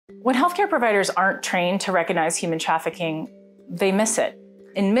When healthcare providers aren't trained to recognize human trafficking, they miss it.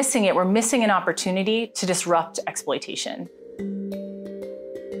 In missing it, we're missing an opportunity to disrupt exploitation.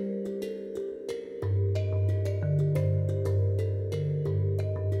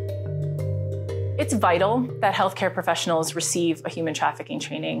 It's vital that healthcare professionals receive a human trafficking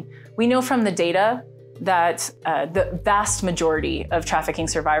training. We know from the data that the vast majority of trafficking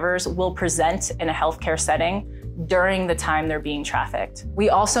survivors will present in a healthcare setting during the time they're being trafficked. We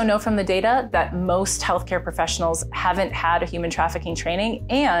also know from the data that most healthcare professionals haven't had a human trafficking training,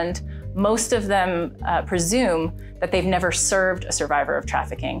 and most of them presume that they've never served a survivor of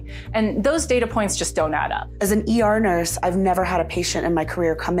trafficking. And those data points just don't add up. As an ER nurse, I've never had a patient in my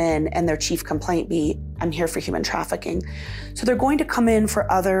career come in and their chief complaint be, "I'm here for human trafficking." So they're going to come in for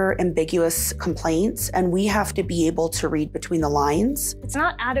other ambiguous complaints, and we have to be able to read between the lines. It's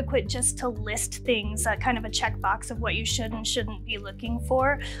not adequate just to list things, kind of a checkbox of what you should and shouldn't be looking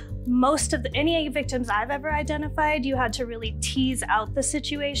for. Most of any victims I've ever identified, you had to really tease out the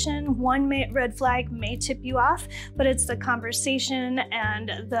situation. One red flag may tip you off, but it's the conversation and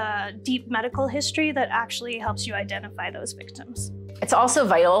the deep medical history that actually helps you identify those victims. It's also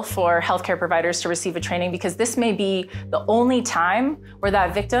vital for healthcare providers to receive a training because this may be the only time where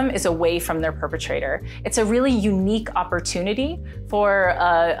that victim is away from their perpetrator. It's a really unique opportunity for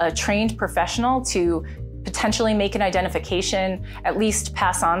a trained professional to potentially make an identification, at least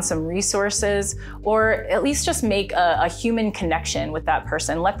pass on some resources, or at least just make a human connection with that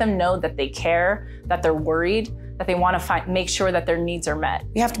person. Let them know that they care, that they're worried, that they want to make sure that their needs are met.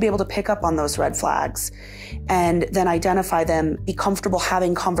 We have to be able to pick up on those red flags and then identify them, be comfortable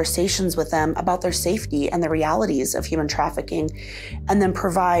having conversations with them about their safety and the realities of human trafficking, and then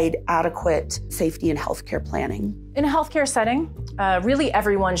provide adequate safety and healthcare planning. In a healthcare setting, really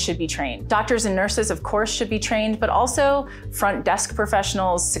everyone should be trained. Doctors and nurses, of course, should be trained, but also front desk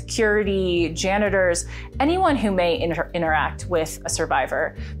professionals, security, janitors, anyone who may interact with a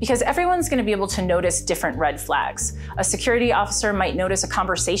survivor, because everyone's going to be able to notice different red flags. A security officer might notice a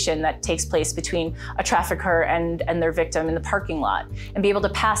conversation that takes place between a trafficker and their victim in the parking lot, and be able to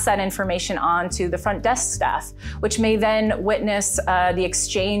pass that information on to the front desk staff, which may then witness the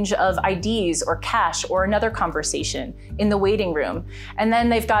exchange of IDs or cash or another conversation in the waiting room. And then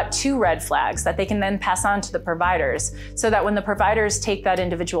they've got two red flags that they can then pass on to the providers, so that when the providers take that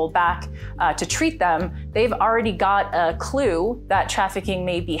individual back to treat them, they've already got a clue that trafficking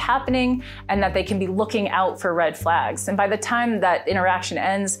may be happening and that they can be looking out for red flags. And by the time that interaction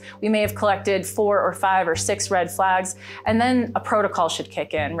ends, we may have collected 4 or 5 or 6 red flags, and then a protocol should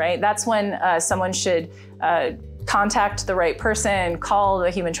kick in, right? That's when someone should contact the right person, call the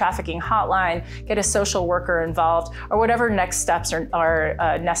human trafficking hotline, get a social worker involved, or whatever next steps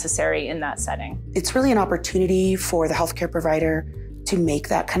are necessary in that setting. It's really an opportunity for the healthcare provider to make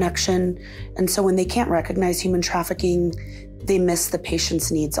that connection. And so when they can't recognize human trafficking, they miss the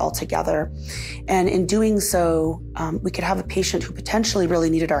patient's needs altogether. And in doing so, we could have a patient who potentially really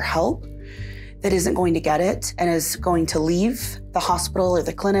needed our help that isn't going to get it and is going to leave the hospital or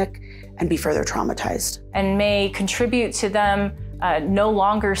the clinic and be further traumatized. And may contribute to them no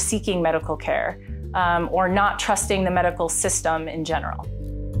longer seeking medical care or not trusting the medical system in general.